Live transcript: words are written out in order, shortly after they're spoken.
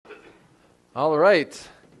All right.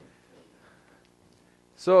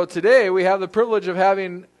 So today we have the privilege of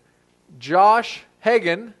having Josh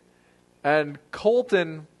Hagen and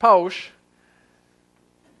Colten Pausch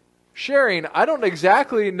sharing. I don't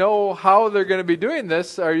exactly know how they're going to be doing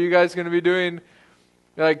this. Are you guys going to be doing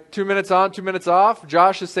like 2 minutes on, 2 minutes off?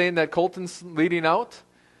 Josh is saying that Colten's leading out.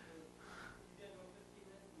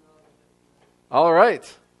 All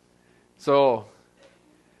right. So,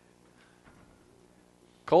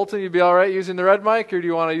 Colten, you be all right using the red mic, or do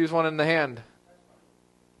you want to use one in the hand?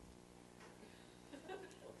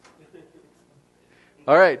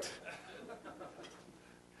 All right.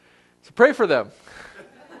 So pray for them.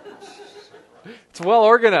 It's well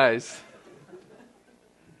organized.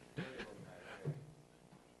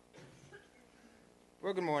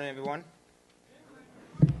 Well, good morning, everyone.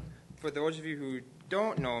 For those of you who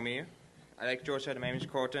don't know me, like George said, my name is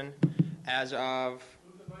Colten. As of...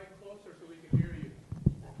 Move the mic closer so we can hear you.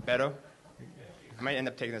 Better? I might end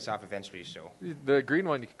up taking this off eventually, so... The green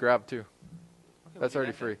one you can grab, too. Okay, That's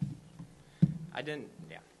already free. I didn't...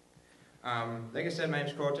 Yeah. Like I said, my name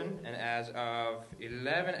is Colten, and as of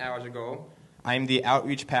 11 hours ago, I'm the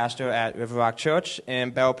outreach pastor at River Rock Church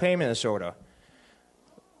in Belle Plaine, Minnesota.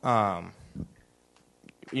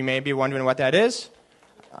 You may be wondering what that is.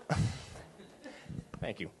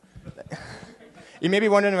 Thank you. You may be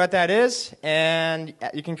wondering what that is, and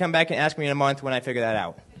you can come back and ask me in a month when I figure that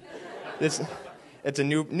out. It's a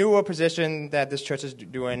newer position that this church is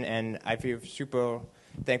doing, and I feel super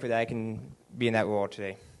thankful that I can be in that role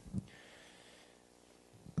today.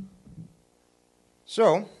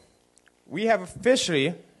 So, we have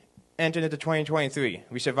officially entered into 2023.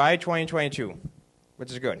 We survived 2022,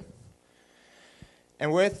 which is good.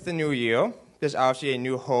 And with the new year, there's obviously a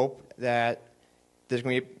new hope that there's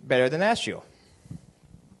going to be better than last year.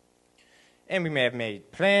 And we may have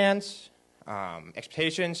made plans,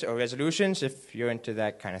 expectations, or resolutions, if you're into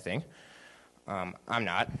that kind of thing. I'm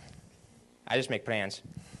not. I just make plans.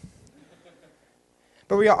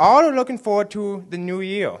 But we are all looking forward to the new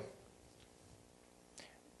year.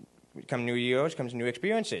 Come new years, comes new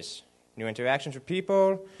experiences, new interactions with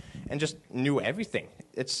people, and just new everything.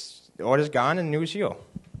 The old is gone and new is here.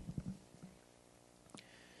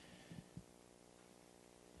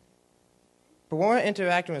 But when we're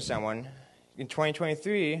interacting with someone in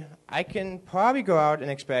 2023, I can probably go out and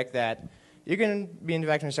expect that you're going to be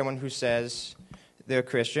interacting with someone who says they're a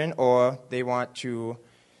Christian or they want to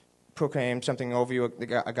proclaim something over you,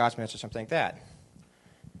 a gospel message or something like that.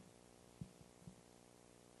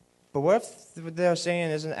 But what if what they're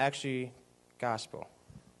saying isn't actually gospel?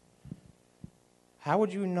 How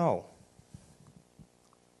would you know?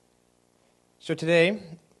 So today,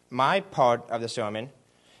 my part of the sermon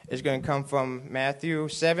is going to come from Matthew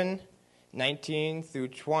 7, 19 through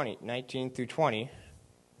 20,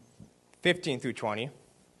 15 through 20.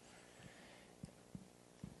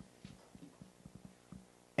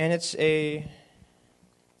 And it's a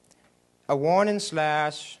warning /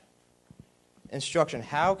 instruction.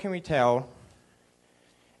 How can we tell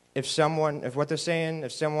if someone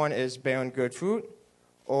is bearing good fruit,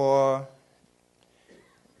 or...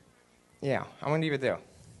 Yeah, I'm going to leave it there.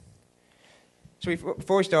 So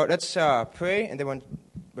before we start, let's pray, and then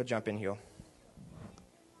we'll jump in here.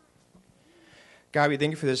 God, we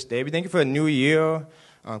thank you for this day. We thank you for a new year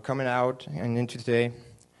coming out and into today.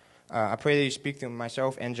 I pray that you speak through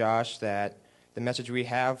myself and Josh, that the message we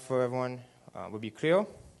have for everyone will be clear,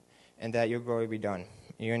 and that your glory be done.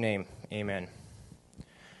 In your name, amen.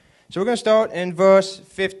 So we're going to start in verse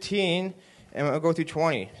 15, and we'll go through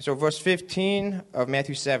 20. So verse 15 of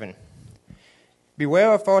Matthew 7.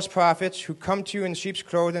 Beware of false prophets who come to you in sheep's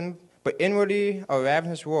clothing, but inwardly are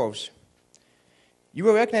ravenous wolves. You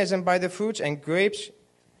will recognize them by their fruits, Are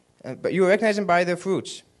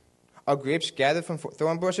grapes gathered from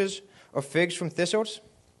thorn bushes, or figs from thistles?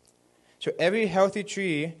 So every healthy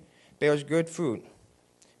tree bears good fruit,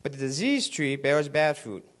 but the diseased tree bears bad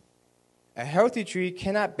fruit. A healthy tree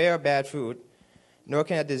cannot bear bad fruit, nor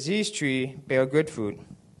can a diseased tree bear good fruit.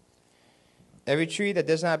 Every tree that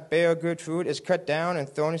does not bear good fruit is cut down and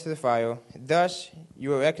thrown into the fire. Thus you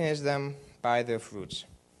will recognize them by their fruits.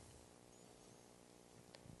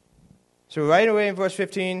 So right away in verse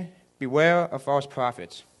 15, beware of false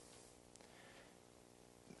prophets.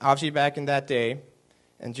 Obviously back in that day,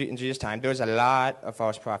 in Jesus' time, there was a lot of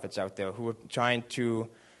false prophets out there who were trying to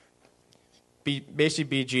basically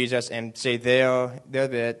be Jesus and say they're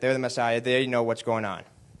the Messiah, they know what's going on.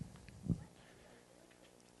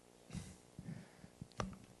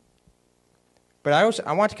 But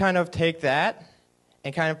I want to kind of take that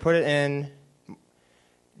and kind of put it in,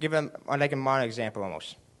 give them like a modern example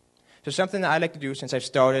almost. So something that I like to do since I've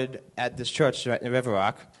started at this church in River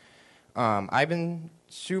Rock, I've been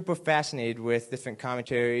super fascinated with different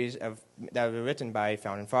commentaries that were written by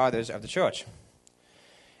founding fathers of the church.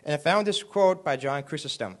 And I found this quote by John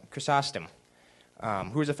Chrysostom,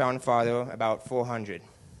 who was a founding father about 400.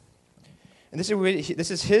 And this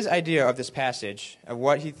is his idea of this passage, of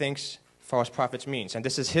what he thinks false prophets means. And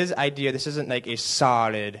this is his idea. This isn't like a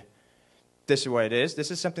solid, this is what it is. This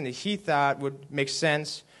is something that he thought would make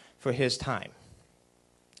sense for his time.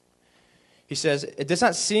 He says, it does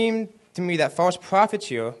not seem to me that false prophets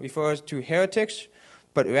here refers to heretics,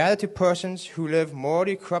 but rather to persons who live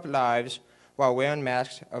morally corrupt lives while wearing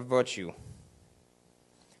masks of virtue.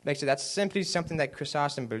 Like I said, that's simply something that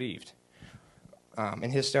Chrysostom believed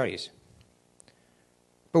in his studies.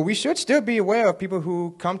 But we should still be aware of people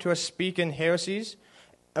who come to us speaking heresies,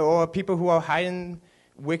 or people who are hiding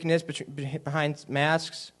wickedness behind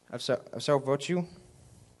masks of self-virtue.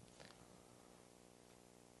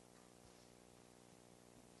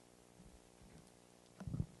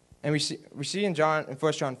 And we see in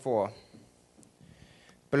 1 John 4,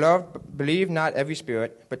 Beloved, believe not every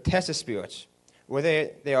spirit, but test the spirits,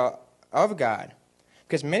 whether they are of God,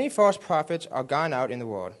 because many false prophets are gone out in the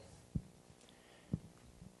world.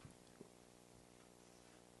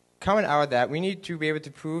 Coming out of that, we need to be able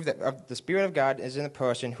to prove that the Spirit of God is in the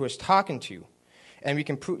person who is talking to you. And we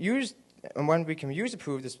can use to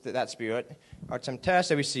prove that Spirit are some tests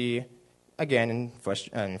that we see, again, in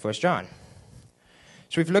 1 John.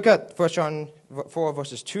 So if you look at 1 John 4,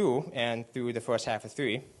 verses 2, and through the first half of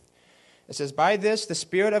 3, it says, By this the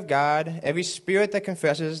Spirit of God, every spirit that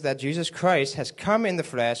confesses that Jesus Christ has come in the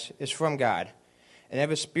flesh is from God, and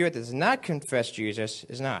every spirit that does not confess Jesus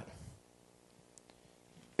is not.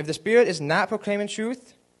 If the Spirit is not proclaiming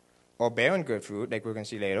truth or bearing good fruit, like we're going to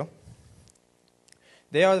see later,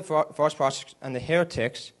 they are the false prophets and the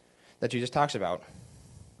heretics that Jesus talks about.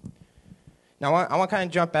 Now, I want to kind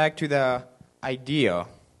of jump back to the idea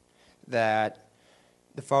that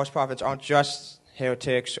the false prophets aren't just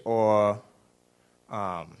heretics or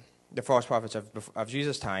the false prophets of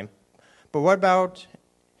Jesus' time, but what about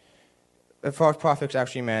the false prophets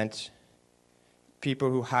actually meant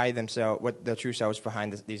people who hide themselves, their true selves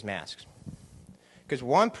behind these masks? Because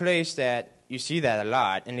one place that you see that a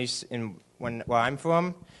lot, at least where I'm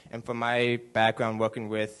from, and from my background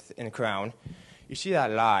working in Crown, you see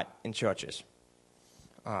that a lot in churches.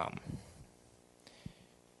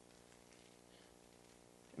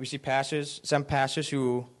 We see some pastors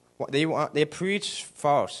who they preach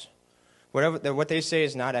false. What they say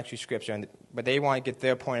is not actually scripture, but they want to get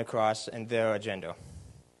their point across and their agenda.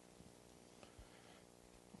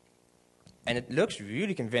 And it looks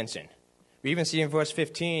really convincing. We even see in verse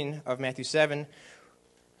 15 of Matthew 7,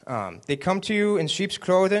 they come to you in sheep's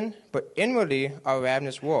clothing, but inwardly are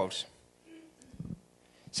ravenous wolves.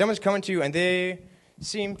 Someone's coming to you and they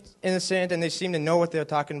seem innocent and they seem to know what they're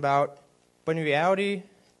talking about, but in reality,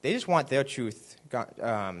 they just want their truth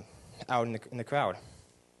out in the crowd.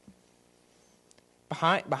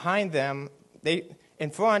 Behind them, in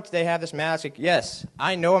front, they have this mask. Like, yes,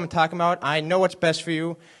 I know what I'm talking about. I know what's best for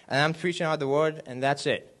you, and I'm preaching out the word, and that's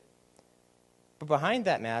it. But behind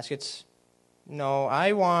that mask, it's, no,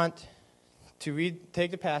 I want to take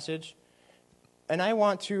the passage, and I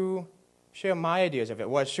want to share my ideas of it,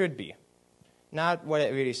 what it should be, not what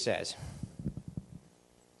it really says.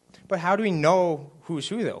 But how do we know who's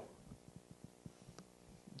who, though?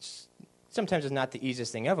 Sometimes it's not the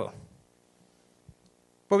easiest thing ever.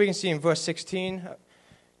 But we can see in verse 16,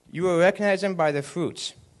 you will recognize them by their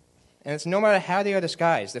fruits. And it's no matter how they are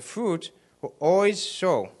disguised, the fruit will always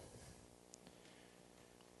show.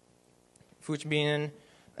 Fruits being,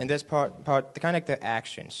 in this part kind of like their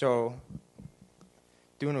action. So,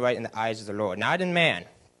 doing right in the eyes of the Lord. Not in man.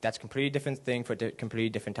 That's a completely different thing for a completely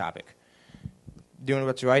different topic. Doing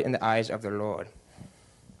what's right in the eyes of the Lord.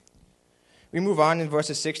 We move on in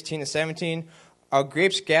verses 16 and 17. Are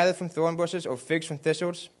grapes gathered from thorn bushes or figs from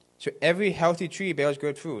thistles? So every healthy tree bears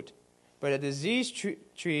good fruit, but a diseased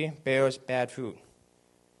tree bears bad fruit.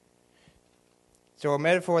 So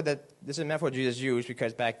this is a metaphor Jesus used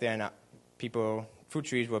because back then fruit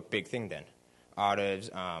trees were a big thing then.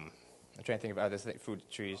 Olives, I'm trying to think of other fruit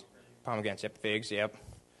trees. Pomegranates, yep, figs, yep.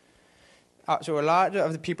 So a lot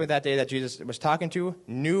of the people that day that Jesus was talking to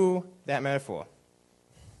knew that metaphor.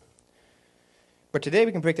 But today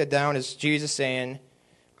we can break that down as Jesus saying,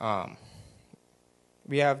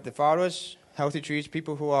 we have the followers, healthy trees,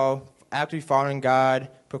 people who are actively following God,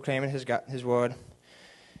 proclaiming His word,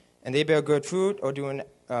 and they bear good fruit or doing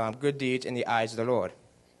good deeds in the eyes of the Lord.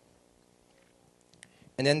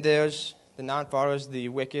 And then there's the non-followers, the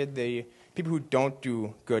wicked, the people who don't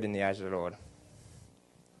do good in the eyes of the Lord.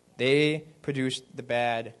 They produce the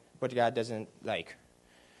bad, what God doesn't like,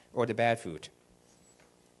 or the bad fruit.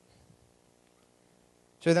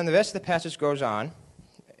 So then the rest of the passage goes on,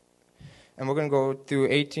 and we're going to go through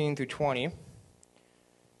 18 through 20.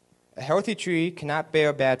 A healthy tree cannot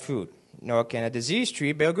bear bad fruit, nor can a diseased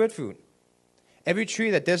tree bear good fruit. Every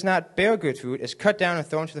tree that does not bear good fruit is cut down and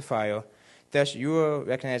thrown to the fire. Thus you will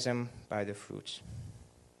recognize them by their fruits.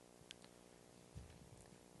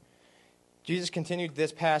 Jesus continued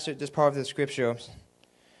this passage, this part of the scripture,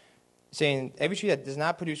 saying, every tree that does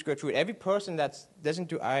not produce good fruit, every person that doesn't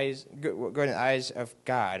do good in the eyes of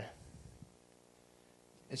God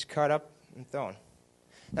is cut up and thrown.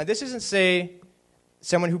 Now, this doesn't say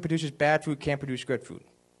someone who produces bad fruit can't produce good fruit.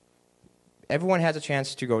 Everyone has a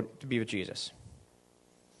chance to go to be with Jesus.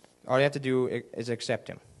 All you have to do is accept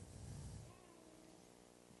him.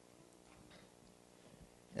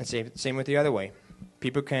 And same with the other way.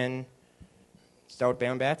 People can start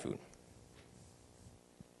bearing bad fruit.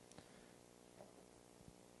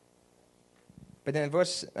 But then in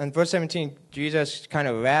verse 17, Jesus kind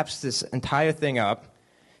of wraps this entire thing up,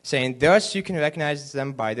 saying, thus you can recognize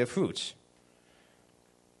them by their fruits.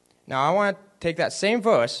 Now I want to take that same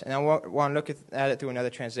verse, and I want to look at it through another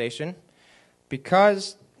translation,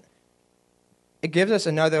 because it gives us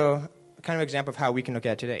another kind of example of how we can look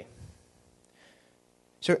at it today.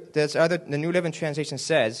 So the New Living Translation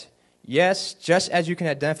says, yes, just as you can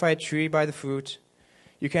identify a tree by the fruit,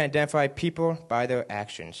 you can identify people by their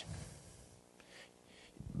actions.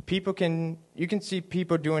 You can see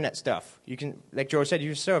people doing that stuff. You can, like George said,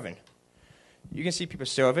 you're serving. You can see people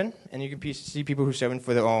serving, and you can see people who are serving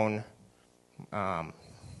for their own,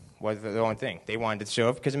 their own thing. They wanted to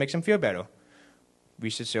serve because it makes them feel better. We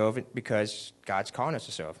should serve because God's calling us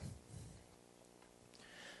to serve.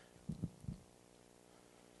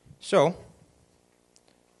 So,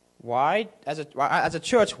 as a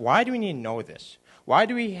church, why do we need to know this? Why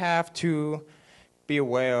do we have to be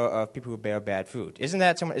aware of people who bear bad fruit? Isn't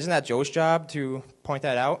that Joe's job to point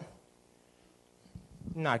that out?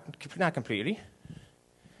 Not completely.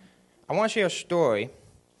 I want to share a story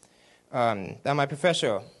that my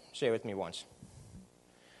professor shared with me once.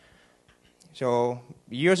 So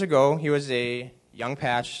years ago, he was a young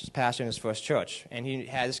pastor in his first church, and he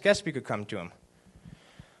had this guest speaker come to him.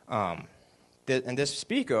 And this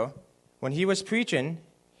speaker, when he was preaching,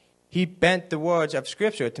 he bent the words of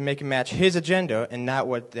Scripture to make it match his agenda and not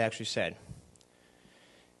what they actually said.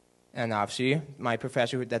 And obviously, my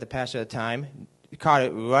professor, the pastor at the time, caught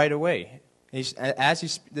it right away.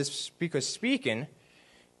 As this speaker's speaking,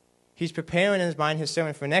 he's preparing in his mind his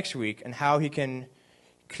sermon for next week and how he can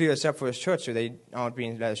clear this up for his church so they aren't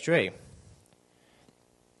being led astray.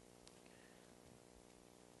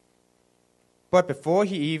 But before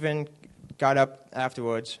he even got up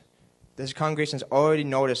afterwards, this congregation has already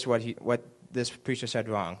noticed what this preacher said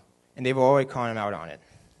wrong, and they've already called him out on it.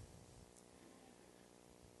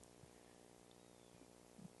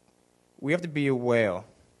 We have to be aware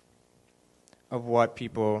of what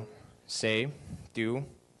people say, do.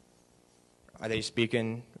 Are they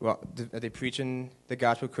speaking? Well, are they preaching the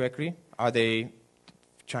gospel correctly? Are they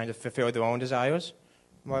trying to fulfill their own desires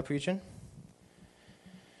while preaching?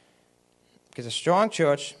 Because a strong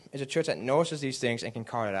church is a church that notices these things and can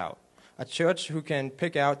call it out. A church who can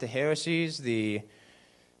pick out the heresies, the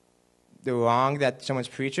wrong that someone's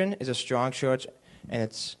preaching is a strong church, and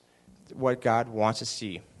it's what God wants to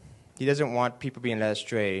see. He doesn't want people being led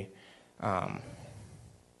astray by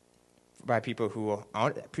people who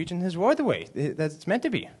aren't preaching His word the way that it's meant to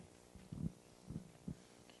be.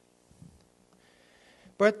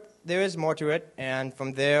 But there is more to it, and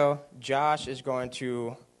from there, Josh is going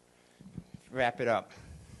to wrap it up.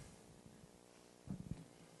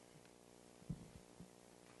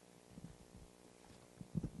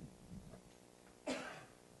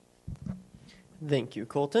 Thank you,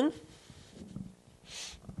 Colten.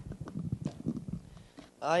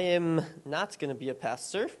 I am not going to be a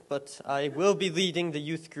pastor, but I will be leading the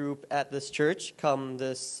youth group at this church come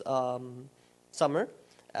this summer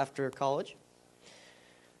after college.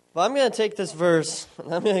 But I'm going to take this verse,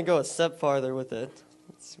 and I'm going to go a step farther with it.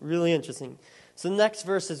 It's really interesting. So the next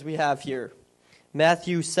verses we have here,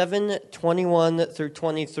 Matthew 7:21 through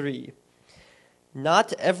 23.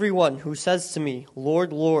 Not everyone who says to me,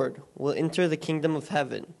 Lord, Lord, will enter the kingdom of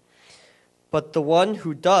heaven, but the one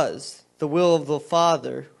who does the will of the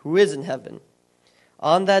Father who is in heaven.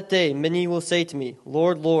 On that day many will say to me,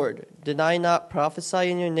 Lord, Lord, did I not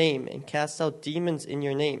prophesy in your name and cast out demons in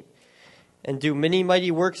your name, and do many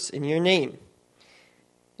mighty works in your name?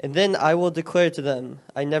 And then I will declare to them,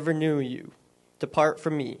 I never knew you. Depart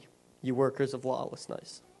from me, you workers of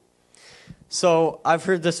lawlessness. So I've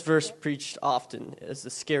heard this verse preached often as a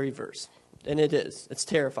scary verse, and it is. It's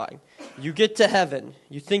terrifying. You get to heaven,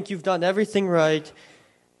 you think you've done everything right,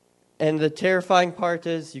 and the terrifying part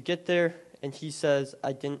is you get there, and he says,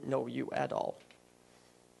 I didn't know you at all.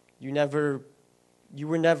 You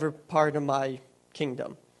were never part of my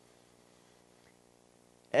kingdom.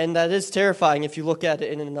 And that is terrifying if you look at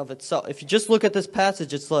it in and of itself. If you just look at this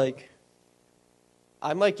passage, it's like,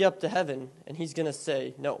 I might get up to heaven, and he's going to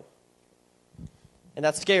say no. And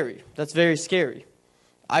that's scary. That's very scary.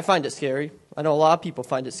 I find it scary. I know a lot of people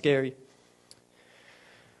find it scary.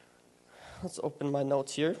 Let's open my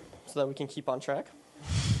notes here so that we can keep on track.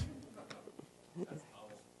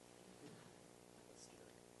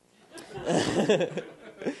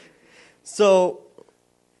 So,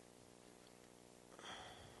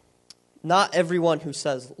 not everyone who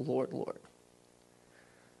says, Lord, Lord.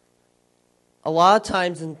 A lot of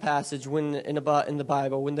times in the passage, in the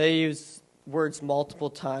Bible, when they use words multiple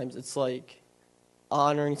times, it's like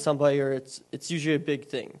honoring somebody, or it's usually a big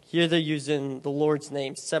thing. Here they're using the Lord's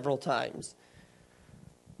name several times.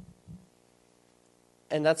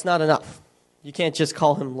 And that's not enough. You can't just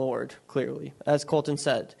call him Lord, clearly. As Colten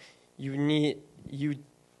said, you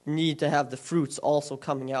need to have the fruits also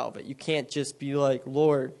coming out of it. You can't just be like,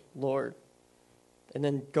 Lord, Lord, and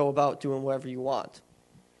then go about doing whatever you want.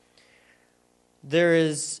 There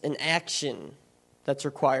is an action that's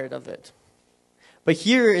required of it. But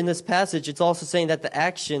here in this passage, it's also saying that the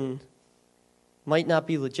action might not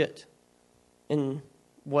be legit in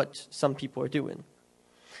what some people are doing.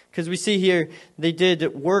 Because we see here, they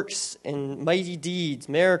did works and mighty deeds,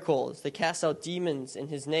 miracles. They cast out demons in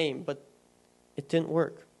his name, but it didn't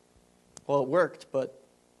work. Well, it worked, but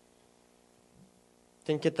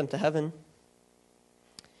didn't get them to heaven.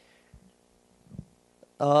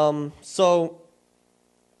 So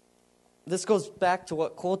this goes back to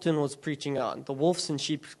what Colten was preaching on, the wolves in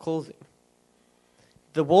sheep's clothing.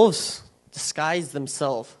 The wolves disguise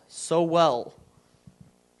themselves so well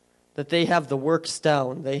that they have the works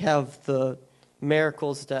down, they have the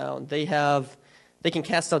miracles down, they can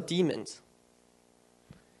cast out demons.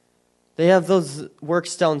 They have those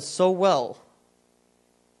works down so well,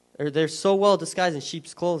 or they're so well disguised in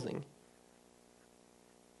sheep's clothing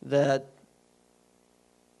that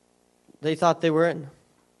they thought they were in.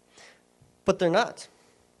 But they're not.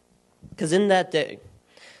 Because in that day,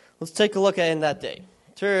 let's take a look at in that day.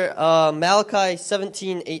 Malachi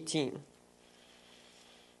 17:18.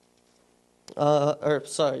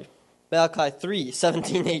 Malachi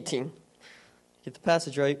 3:17-18. Get the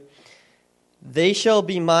passage right. They shall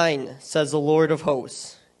be mine, says the Lord of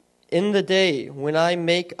hosts, in the day when I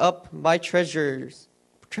make up my treasured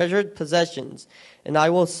possessions, and I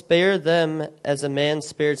will spare them as a man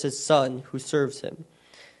spares his son who serves him.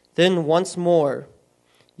 Then once more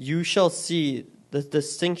you shall see the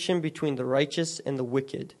distinction between the righteous and the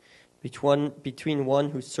wicked, between one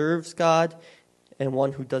who serves God and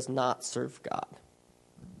one who does not serve God.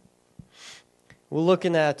 We're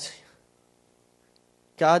looking at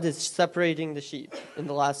God is separating the sheep in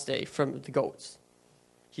the last day from the goats.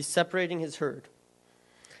 He's separating his herd.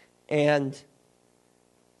 And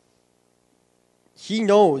he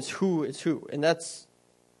knows who is who. And that's,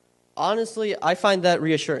 honestly, I find that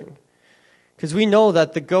reassuring. Because we know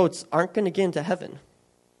that the goats aren't going to get into heaven.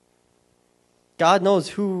 God knows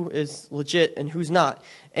who is legit and who's not.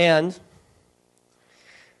 And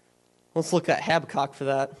let's look at Habakkuk for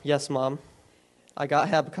that. Yes, Mom. I got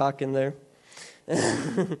Habakkuk in there.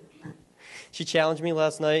 She challenged me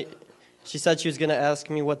last night. She said she was going to ask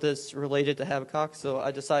me what this related to Habakkuk, so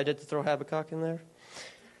I decided to throw Habakkuk in there.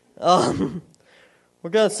 We're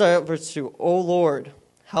going to start at verse 2. O Lord,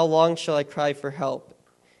 how long shall I cry for help,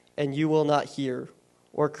 and you will not hear,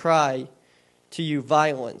 or cry to you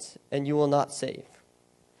violence, and you will not save?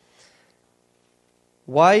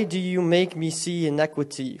 Why do you make me see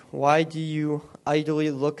iniquity? Why do you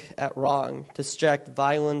idly look at wrong?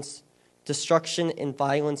 Destruction and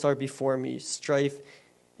violence are before me. Strife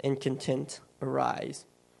and content arise.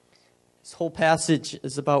 This whole passage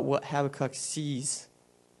is about what Habakkuk sees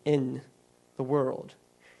in the world.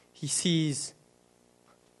 He sees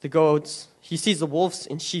the goats. He sees the wolves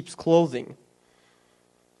in sheep's clothing.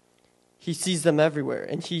 He sees them everywhere.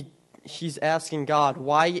 And he's asking God,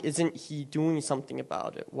 why isn't he doing something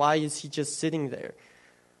about it? Why is he just sitting there?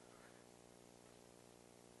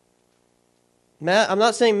 I'm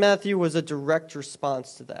not saying Matthew was a direct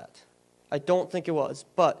response to that. I don't think it was.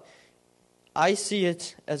 But I see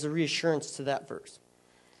it as a reassurance to that verse.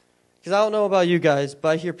 Because I don't know about you guys, but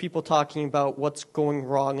I hear people talking about what's going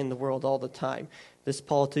wrong in the world all the time. this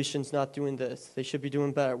politician's not doing this. They should be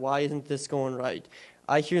doing better. Why isn't this going right?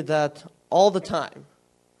 I hear that all the time.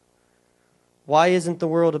 Why isn't the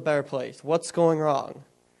world a better place? What's going wrong?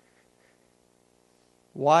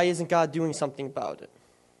 Why isn't God doing something about it?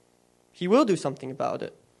 He will do something about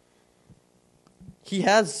it. He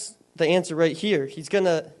has the answer right here. He's going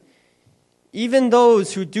to, even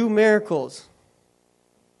those who do miracles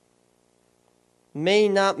may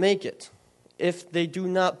not make it if they do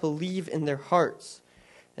not believe in their hearts.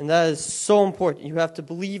 And that is so important. You have to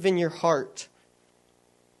believe in your heart.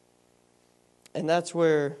 And that's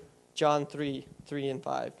where John 3 and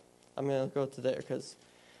 5, I'm going to go to there because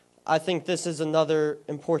I think this is another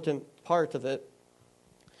important part of it.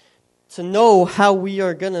 To know how we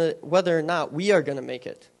are going to, whether or not we are going to make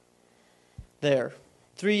it. There.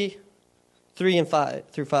 3 and 5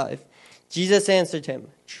 through 5. Jesus answered him,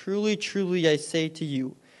 "Truly, truly, I say to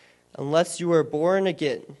you, unless you are born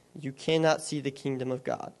again, you cannot see the kingdom of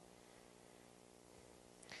God."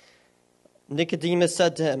 Nicodemus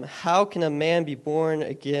said to him, "How can a man be born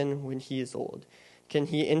again when he is old? Can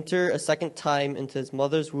he enter a second time into his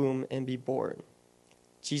mother's womb and be born?"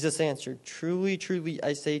 Jesus answered, "Truly, truly,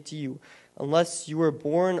 I say to you, unless you are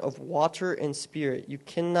born of water and spirit, you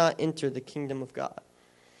cannot enter the kingdom of God."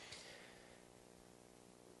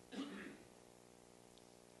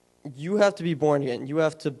 You have to be born again. You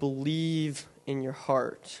have to believe in your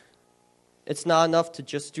heart. It's not enough to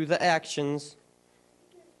just do the actions.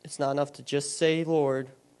 It's not enough to just say,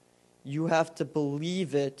 "Lord." You have to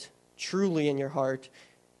believe it truly in your heart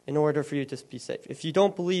in order for you to be saved. If you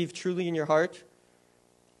don't believe truly in your heart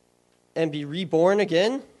and be reborn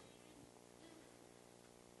again,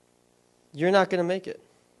 you're not going to make it.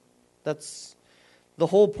 That's the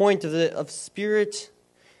whole point of spirit.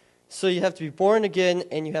 So you have to be born again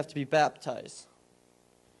and you have to be baptized.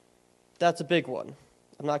 That's a big one.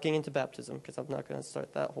 I'm not getting into baptism because I'm not going to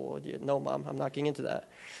start that whole idea. No, Mom, I'm not getting into that.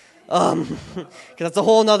 Because that's a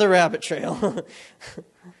whole other rabbit trail.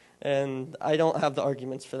 And I don't have the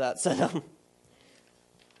arguments for that set up.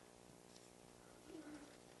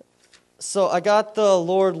 So I got the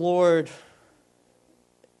Lord, Lord,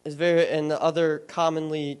 and the other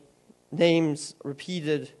commonly names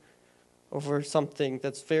repeated over something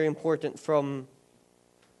that's very important from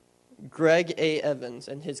Greg A. Evans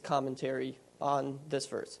and his commentary on this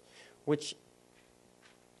verse, which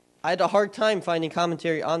I had a hard time finding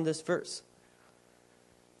commentary on this verse.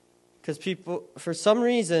 Because people, for some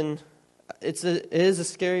reason, it is a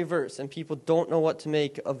scary verse, and people don't know what to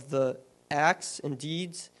make of the acts and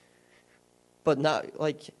deeds, but not,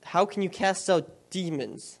 like, how can you cast out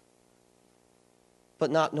demons but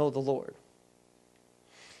not know the Lord?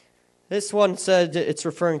 This one said it's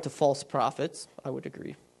referring to false prophets. I would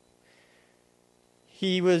agree.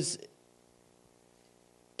 He was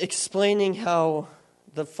explaining how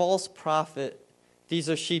the false prophet, these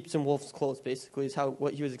are sheep's and wolf's clothes, basically, is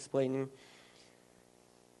what he was explaining,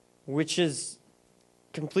 which is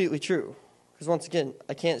completely true. Because once again,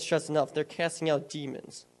 I can't stress enough, they're casting out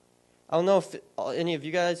demons. I don't know if any of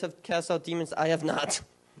you guys have cast out demons. I have not.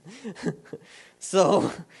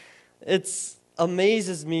 So it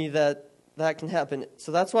amazes me that can happen.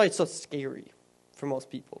 So that's why it's so scary for most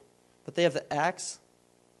people. But they have the acts,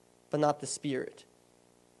 but not the spirit.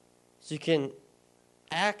 So you can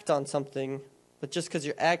act on something, but just because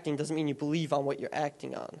you're acting doesn't mean you believe on what you're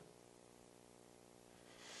acting on.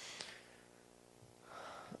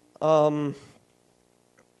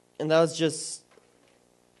 And that was just,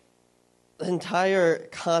 the entire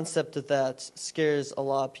concept of that scares a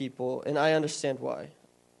lot of people, and I understand why.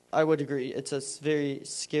 I would agree. It's a very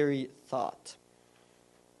scary thought.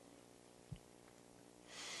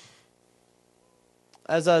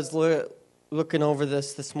 As I was looking over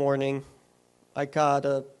this morning, I got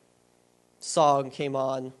a song came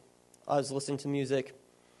on. I was listening to music.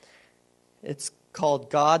 It's called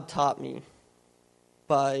 "God Taught Me"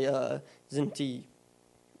 by Zinti.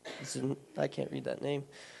 I can't read that name.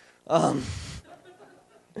 And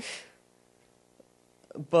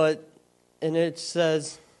it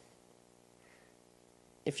says,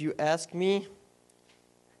 "If you ask me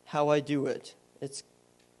how I do it, it's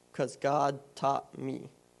because God taught me."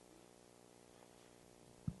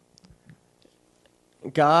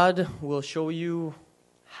 God will show you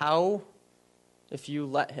how if you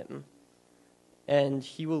let him. And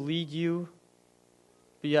he will lead you,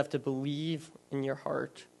 but you have to believe in your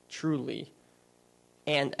heart truly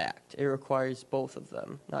and act. It requires both of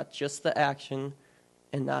them, not just the action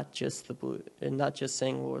and not just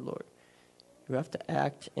saying "Lord, Lord." You have to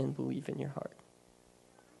act and believe in your heart.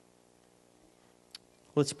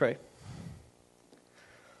 Let's pray.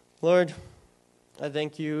 Lord, I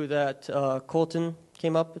thank you that Colten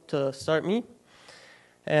came up to start me.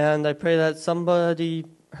 And I pray that somebody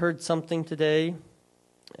heard something today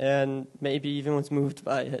and maybe even was moved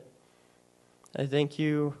by it. I thank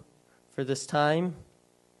you for this time.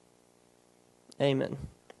 Amen.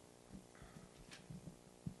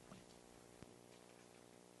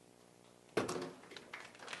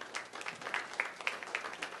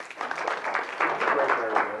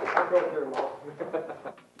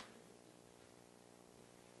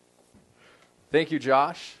 Thank you,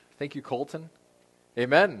 Josh. Thank you, Colten.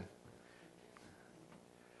 Amen.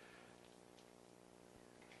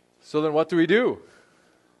 So then what do we do?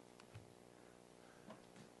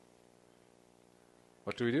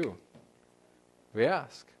 What do we do? We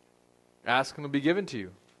ask. Ask and it will be given to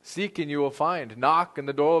you. Seek and you will find. Knock and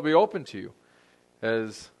the door will be open to you.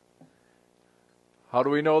 How do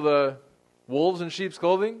we know the wolves in sheep's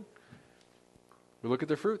clothing? We look at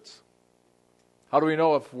their fruits. How do we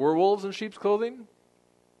know if we're wolves in sheep's clothing?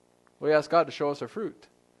 We ask God to show us our fruit.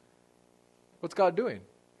 What's God doing?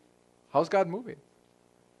 How's God moving?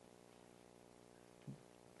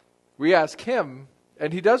 We ask Him,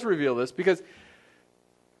 and He does reveal this because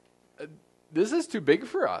this is too big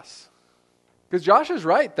for us. Because Josh is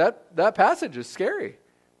right. That passage is scary.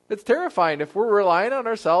 It's terrifying. If we're relying on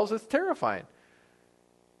ourselves, it's terrifying.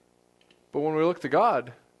 But when we look to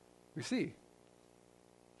God, we see.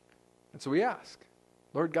 And so we ask,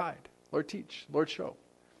 Lord, guide. Lord, teach. Lord, show.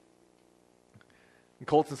 And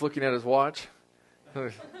Colton's looking at his watch.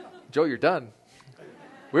 Joe, you're done.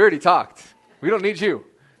 We already talked. We don't need you.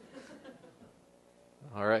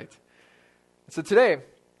 All right. So today,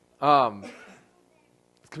 it's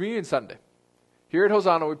Communion Sunday. Here at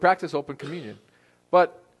Hosanna, we practice open communion.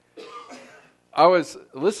 But I was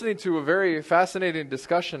listening to a very fascinating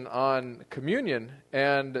discussion on communion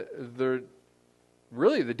and the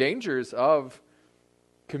dangers of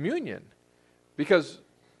communion. Because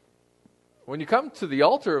when you come to the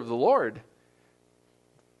altar of the Lord,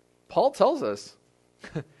 Paul tells us,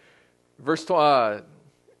 1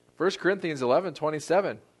 Corinthians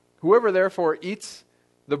 11:27, whoever therefore eats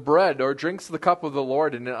the bread or drinks the cup of the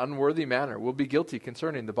Lord in an unworthy manner will be guilty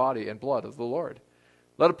concerning the body and blood of the Lord.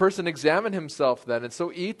 Let a person examine himself then, and so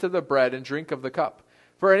eat of the bread and drink of the cup.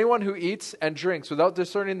 For anyone who eats and drinks without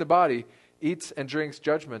discerning the body eats and drinks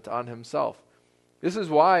judgment on himself. This is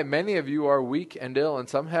why many of you are weak and ill, and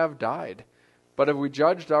some have died. But if we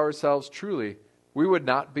judged ourselves truly, we would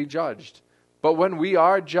not be judged. But when we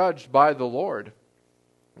are judged by the Lord,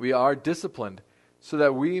 we are disciplined, so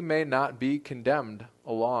that we may not be condemned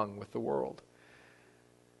along with the world.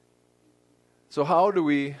 So how do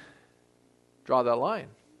we draw that line?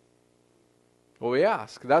 Well, we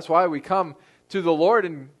ask. That's why we come to the Lord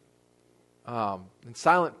in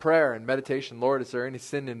silent prayer and meditation. Lord, is there any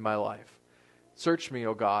sin in my life? Search me,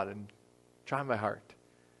 O God, and try my heart.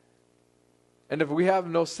 And if we have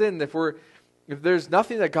no sin, if there's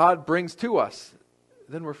nothing that God brings to us,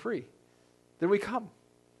 then we're free. Then we come.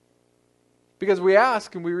 Because we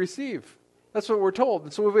ask and we receive. That's what we're told.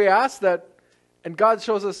 And so if we ask that and God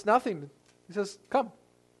shows us nothing, He says, come.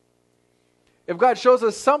 If God shows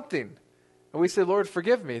us something and we say, Lord,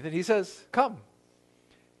 forgive me, then He says, come.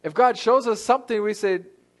 If God shows us something, we say,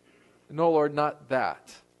 no, Lord, not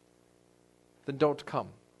that, then don't come.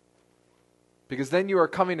 Because then you are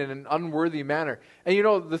coming in an unworthy manner.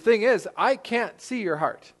 And the thing is, I can't see your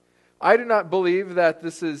heart. I do not believe that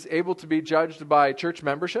this is able to be judged by church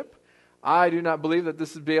membership. I do not believe that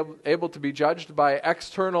this is able to be judged by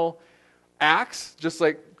external acts, just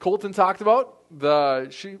like Colten talked about,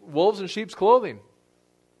 the wolves in sheep's clothing.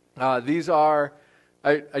 These are,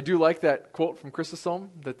 I do like that quote from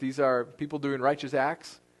Chrysostom, that these are people doing righteous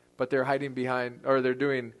acts, but they're hiding behind, or they're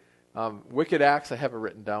doing wicked acts. I have it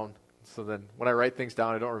written down, so then when I write things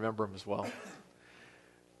down, I don't remember them as well.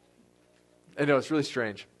 I know, it's really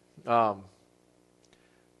strange. But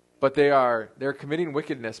they're committing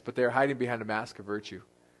wickedness, but they're hiding behind a mask of virtue.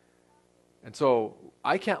 And so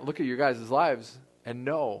I can't look at your guys' lives and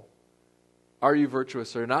know, are you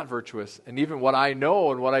virtuous or not virtuous? And even what I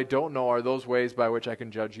know and what I don't know are those ways by which I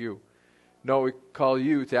can judge you. No, we call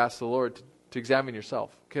you to ask the Lord to examine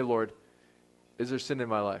yourself. Okay, Lord, is there sin in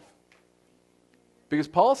my life? Because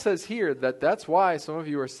Paul says here that that's why some of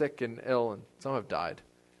you are sick and ill and some have died.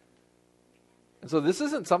 And so this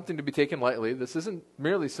isn't something to be taken lightly. This isn't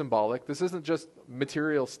merely symbolic. This isn't just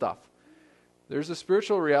material stuff. There's a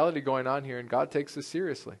spiritual reality going on here, and God takes this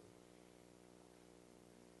seriously.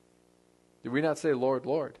 Did we not say, Lord,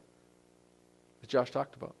 Lord, as Josh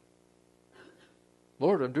talked about?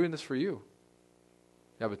 Lord, I'm doing this for you.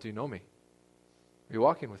 Yeah, but do you know me? Are you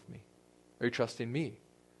walking with me? Are you trusting me?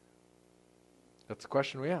 That's the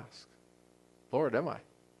question we ask. Lord, am I?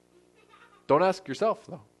 Don't ask yourself,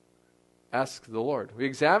 though. Ask the Lord. We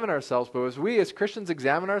examine ourselves, but as we as Christians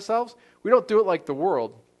examine ourselves, we don't do it like the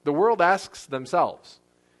world. The world asks themselves.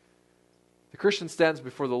 The Christian stands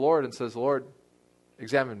before the Lord and says, Lord,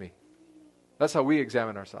 examine me. That's how we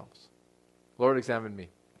examine ourselves. Lord, examine me.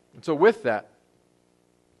 And so with that,